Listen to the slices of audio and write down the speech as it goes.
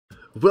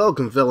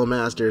Welcome, fellow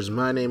masters.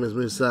 My name is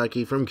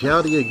Musaki from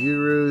Chaldea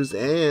Gurus,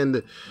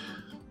 and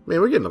man,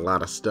 we're getting a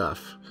lot of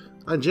stuff.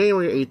 On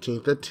January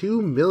 18th, the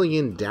 2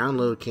 million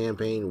download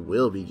campaign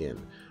will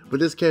begin. With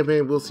this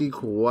campaign, we'll see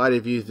quite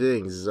a few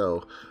things,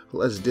 so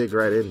let's dig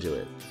right into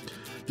it.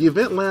 The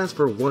event lasts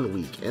for 1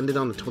 week, ended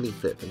on the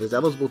 25th, and is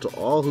eligible to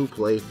all who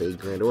play Fate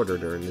Grand Order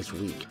during this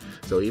week,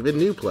 so even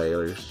new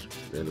players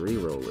and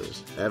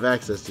re-rollers have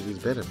access to these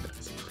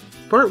benefits.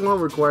 Part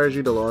 1 requires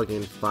you to log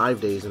in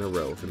 5 days in a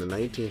row from the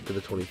 19th to the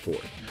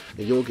 24th,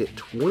 and you'll get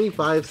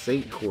 25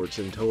 Saint Quartz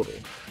in total.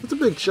 That's a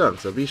big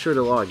chunk, so be sure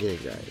to log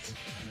in, guys.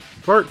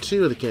 Part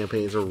 2 of the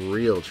campaign is a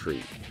real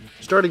treat.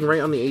 Starting right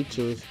on the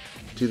 18th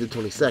to the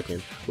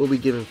 22nd, we'll be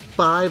given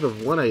 5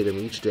 of one item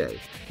each day.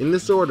 In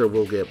this order,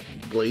 we'll get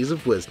Blaze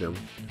of Wisdom,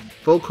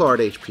 full card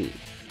HP,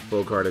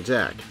 full card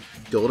attack,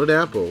 golden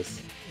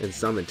apples, and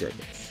summon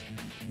tickets.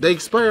 They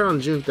expire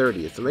on June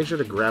 30th, so make sure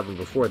to grab them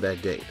before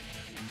that date.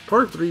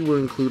 Part 3 will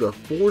include a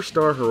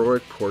 4-star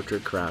heroic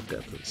portrait craft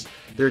essence.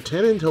 There are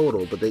 10 in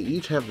total, but they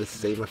each have the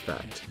same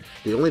effect.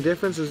 The only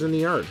difference is in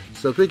the art,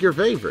 so pick your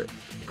favorite.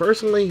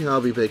 Personally, I'll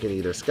be picking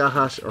either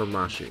Skahash or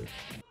Mashu.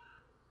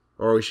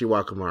 Or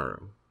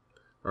Ishiwakamaru.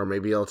 Or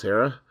maybe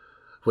Altera?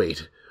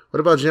 Wait,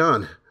 what about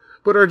John?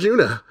 But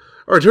Arjuna?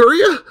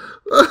 Arturia?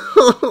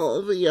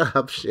 All the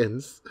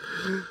options.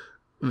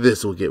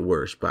 This will get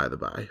worse, by the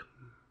by.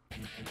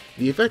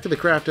 The effect of the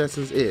craft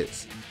essence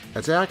is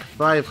Attack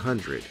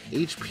 500,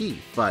 HP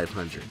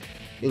 500,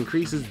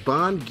 increases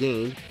bond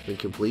gained when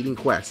completing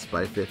quests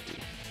by 50.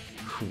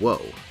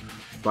 Whoa,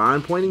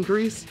 bond point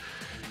increase?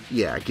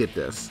 Yeah, get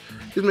this.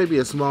 This may be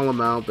a small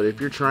amount, but if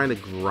you're trying to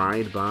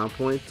grind bond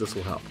points, this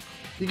will help.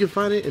 You can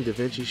find it in Da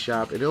Vinci's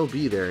shop, and it'll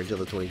be there until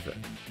the 25th.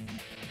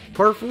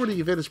 Part 4 of the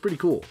event is pretty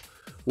cool.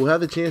 We'll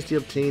have the chance to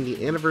obtain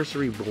the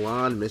Anniversary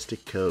Blonde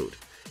Mystic Code.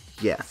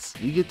 Yes,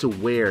 you get to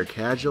wear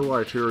casual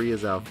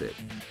Arturia's outfit.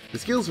 The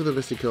skills for the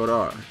Mystic Code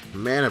are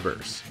Mana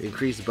Burst,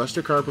 increase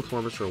Buster Card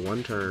performance for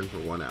 1 turn for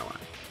 1 ally.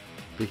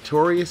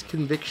 Victorious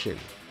Conviction,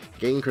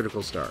 gain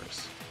critical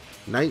stars.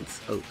 Knight's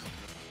Oath,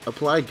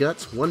 apply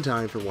Guts 1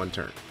 time for 1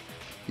 turn.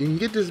 You can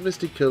get this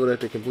Mystic Code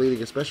after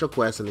completing a special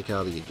quest in the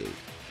Chaldea Gate.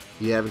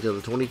 You have until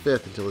the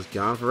 25th until it's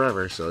gone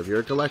forever, so if you're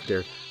a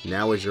collector,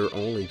 now is your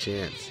only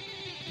chance.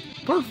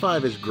 Part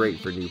 5 is great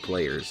for new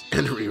players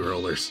and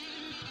re-rollers.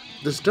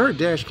 The Start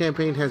Dash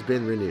campaign has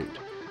been renewed.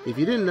 If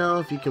you didn't know,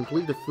 if you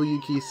complete the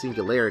Fuyu Key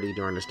Singularity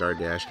during the Start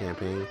Dash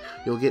campaign,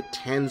 you'll get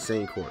 10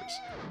 Saint Quartz.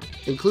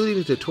 Including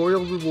the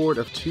tutorial reward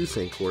of 2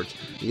 Saint Quartz,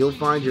 you'll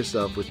find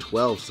yourself with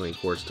 12 Saint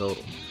Quartz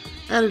total.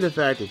 Added to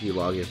fact, if you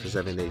log in for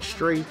 7 days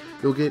straight,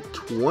 you'll get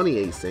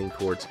 28 Saint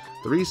Quartz,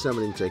 3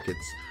 summoning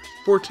tickets,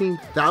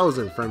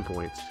 14,000 friend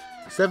points,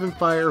 7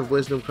 Fire of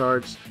Wisdom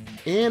cards,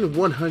 and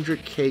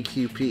 100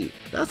 KQP.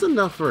 That's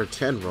enough for a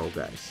 10 roll,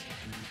 guys.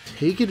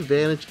 Take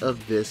advantage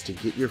of this to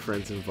get your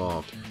friends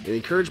involved and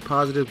encourage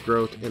positive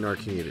growth in our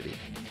community.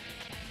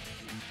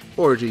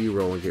 Or do you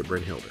roll and get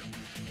Brynhilde?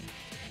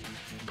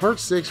 Part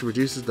 6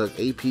 reduces the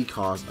AP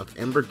cost of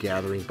Ember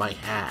Gathering by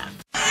half.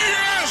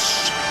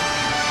 Yes!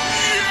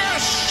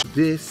 Yes!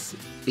 This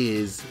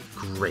is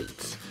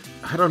great.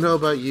 I don't know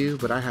about you,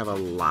 but I have a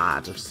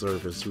lot of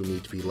servants who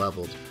need to be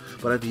leveled,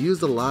 but I've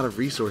used a lot of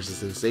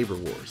resources in Saber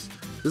Wars.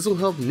 This will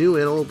help new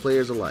and old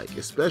players alike,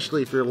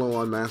 especially if you're low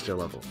on master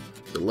level.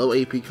 The low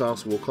AP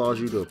cost will cause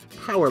you to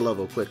power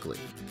level quickly.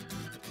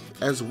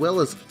 As well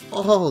as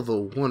all the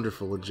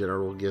wonderful and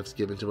general gifts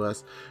given to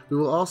us, we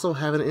will also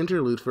have an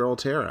interlude for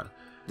Altera.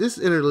 This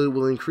interlude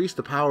will increase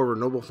the power of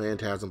Noble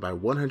Phantasm by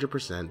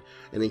 100%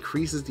 and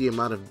increases the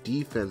amount of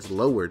defense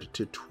lowered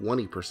to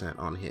 20%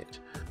 on hit.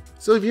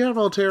 So if you have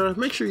Altera,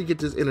 make sure you get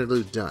this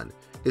interlude done.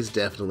 It's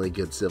definitely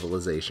good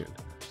civilization.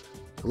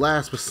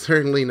 Last but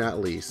certainly not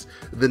least,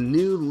 the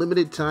new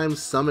limited time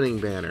summoning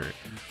banner.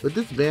 With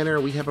this banner,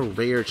 we have a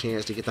rare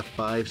chance to get the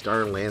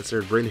 5-star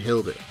Lancer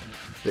Brynhilde.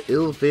 The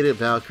ill-fated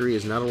Valkyrie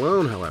is not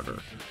alone,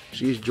 however.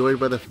 She is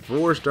joined by the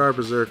 4-star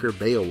Berserker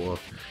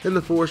Beowulf and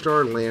the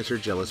 4-star Lancer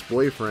Jealous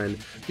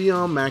Boyfriend,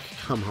 Theon Mac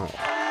Cumhall.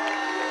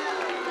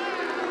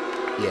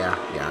 Yeah,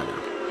 I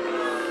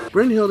know.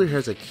 Brynhilde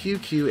has a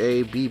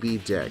QQA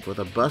BB deck with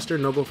a Buster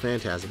Noble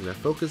Phantasm that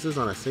focuses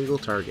on a single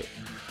target.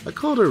 I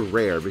called her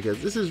rare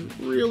because this is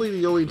really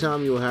the only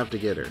time you will have to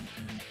get her.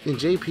 In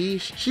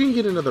JP, she can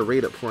get another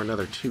rate up for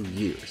another 2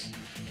 years.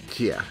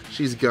 Yeah,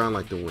 she's gone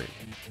like the wind.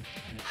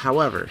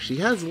 However, she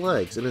has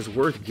legs and is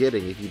worth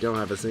getting if you don't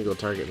have a single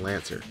target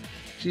Lancer.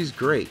 She's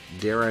great,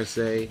 dare I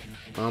say,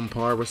 on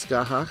par with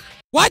Skahash?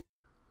 What?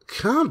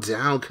 Calm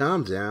down,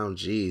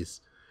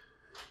 jeez.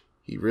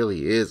 He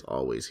really is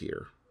always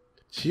here.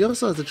 She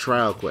also has a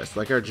trial quest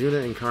like Arjuna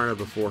and Karna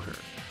before her,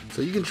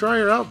 so you can try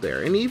her out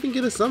there and even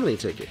get a summoning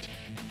ticket.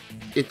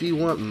 If you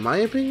want my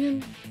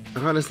opinion,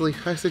 honestly,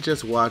 I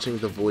suggest watching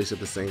the Voice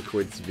of the Saint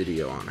Quartz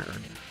video on her.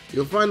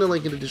 You'll find the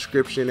link in the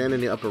description and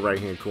in the upper right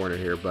hand corner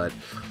here, but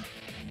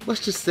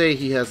let's just say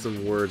he has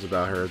some words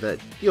about her that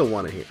you'll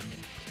want to hear.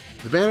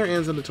 The banner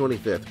ends on the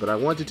 25th, but I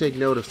want to take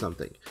note of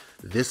something.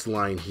 This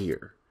line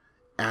here.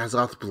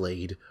 Azoth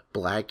Blade,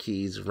 Black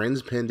Keys,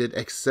 Ren's Pendant,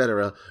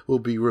 etc. will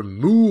be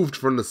removed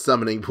from the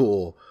summoning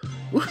pool.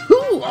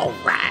 Woohoo!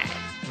 Alright!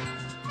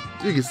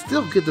 You can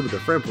still get them at the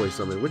friend play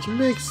summon, which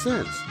makes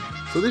sense.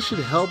 So this should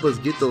help us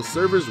get those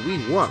servers we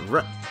want,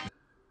 right?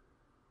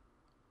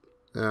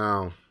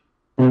 Oh.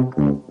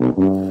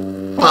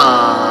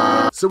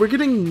 So we're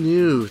getting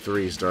new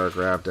 3-star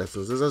craft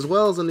essences, as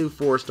well as a new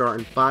 4-star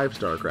and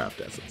 5-star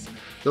craft essence.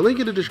 The link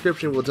in the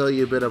description will tell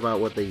you a bit about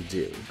what they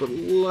do, but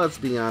let's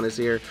be honest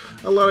here,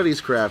 a lot of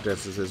these craft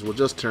essences will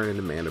just turn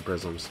into mana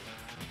prisms.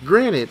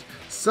 Granted,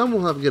 some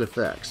will have good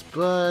effects,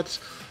 but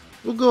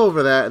we'll go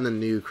over that in the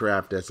new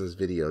craft essence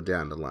video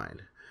down the line.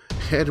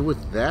 And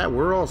with that,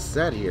 we're all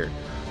set here.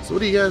 So what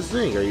do you guys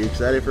think? Are you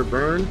excited for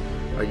Burn?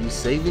 Are you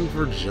saving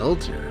for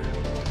Jolter,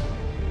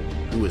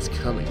 who is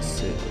coming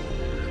soon?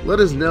 Let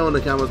us know in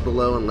the comments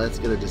below and let's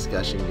get a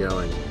discussion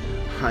going.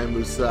 I'm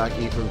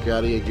Musaki from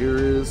Chaldea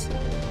Gurus,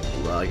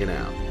 logging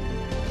out.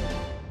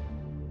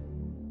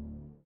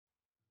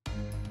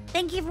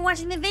 Thank you for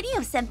watching the video,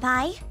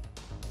 Senpai.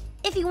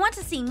 If you want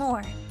to see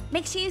more,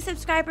 make sure you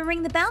subscribe and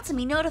ring the bell to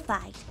be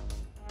notified.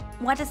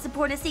 Want to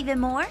support us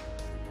even more?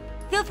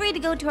 Feel free to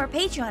go to our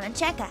Patreon and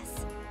check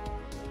us.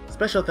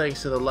 Special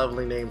thanks to the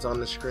lovely names on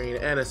the screen,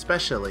 and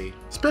especially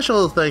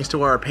special thanks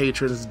to our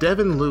patrons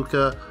Devin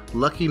Luca,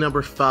 Lucky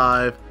Number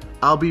 5,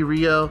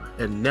 Albireo,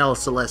 and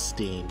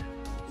NelCelestine.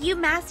 You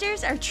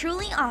masters are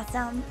truly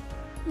awesome.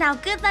 Now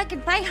good luck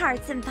and fight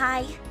hard,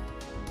 Senpai.